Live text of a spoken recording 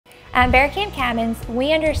At Bear Camp Cabins,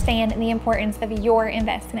 we understand the importance of your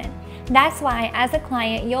investment. That's why, as a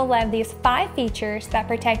client, you'll love these 5 features that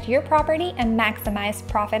protect your property and maximize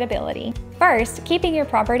profitability. First, keeping your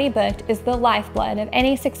property booked is the lifeblood of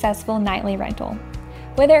any successful nightly rental.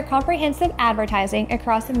 With their comprehensive advertising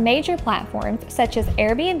across major platforms such as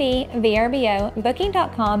Airbnb, VRBO,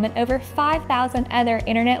 Booking.com, and over 5,000 other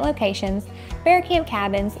internet locations, Bear Camp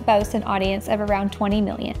Cabins boasts an audience of around 20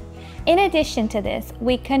 million. In addition to this,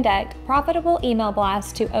 we conduct profitable email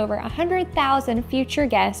blasts to over 100,000 future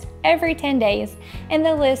guests every 10 days, and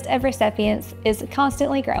the list of recipients is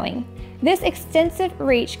constantly growing. This extensive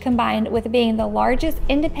reach, combined with being the largest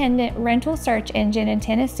independent rental search engine in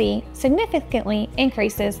Tennessee, significantly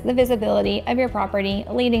increases the visibility of your property,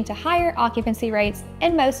 leading to higher occupancy rates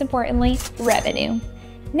and, most importantly, revenue.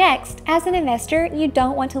 Next, as an investor, you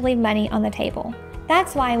don't want to leave money on the table.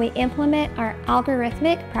 That's why we implement our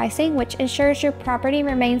algorithmic pricing, which ensures your property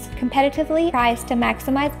remains competitively priced to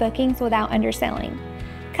maximize bookings without underselling.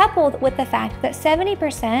 Coupled with the fact that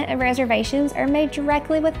 70% of reservations are made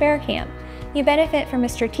directly with Bear Camp, you benefit from a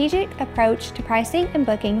strategic approach to pricing and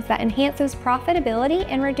bookings that enhances profitability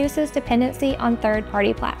and reduces dependency on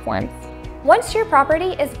third-party platforms. Once your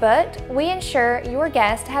property is booked, we ensure your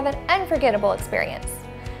guests have an unforgettable experience.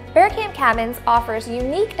 Bear Camp Cabins offers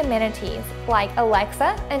unique amenities like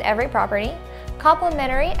Alexa in every property,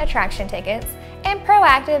 complimentary attraction tickets, and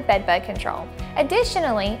proactive bedbug control.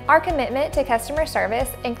 Additionally, our commitment to customer service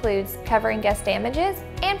includes covering guest damages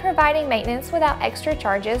and providing maintenance without extra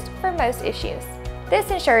charges for most issues. This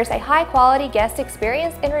ensures a high-quality guest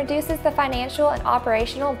experience and reduces the financial and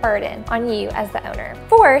operational burden on you as the owner.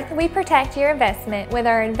 Fourth, we protect your investment with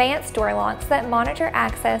our advanced door locks that monitor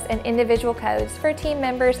access and individual codes for team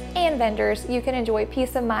members and vendors. You can enjoy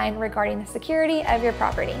peace of mind regarding the security of your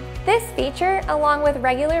property. This feature, along with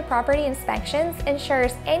regular property inspections,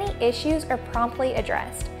 ensures any issues are promptly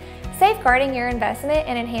addressed, safeguarding your investment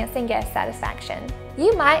and enhancing guest satisfaction.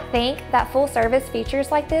 You might think that full-service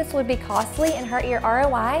features like this would be costly and hurt your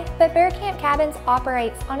ROI, but Bear Camp Cabins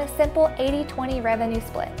operates on a simple 80-20 revenue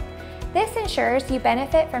split. This ensures you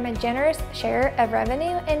benefit from a generous share of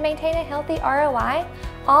revenue and maintain a healthy ROI,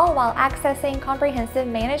 all while accessing comprehensive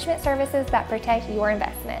management services that protect your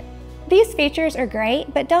investment. These features are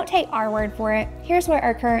great, but don't take our word for it. Here's what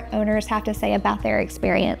our current owners have to say about their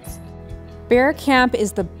experience. Bear Camp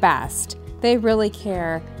is the best. They really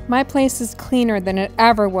care. My place is cleaner than it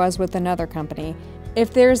ever was with another company.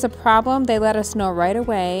 If there's a problem, they let us know right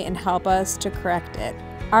away and help us to correct it.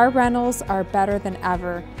 Our rentals are better than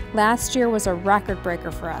ever. Last year was a record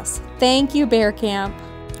breaker for us. Thank you, Bear Camp.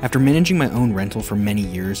 After managing my own rental for many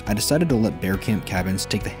years, I decided to let Bear Camp Cabins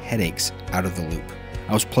take the headaches out of the loop.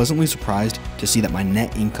 I was pleasantly surprised to see that my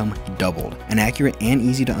net income doubled. An accurate and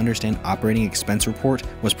easy to understand operating expense report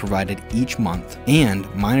was provided each month,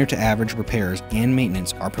 and minor to average repairs and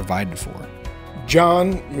maintenance are provided for.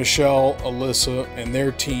 John, Michelle, Alyssa, and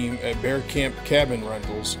their team at Bear Camp Cabin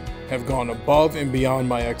Rentals have gone above and beyond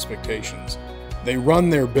my expectations. They run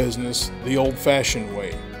their business the old-fashioned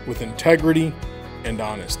way, with integrity and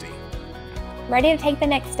honesty. Ready to take the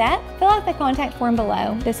next step? Fill out the contact form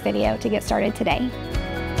below this video to get started today.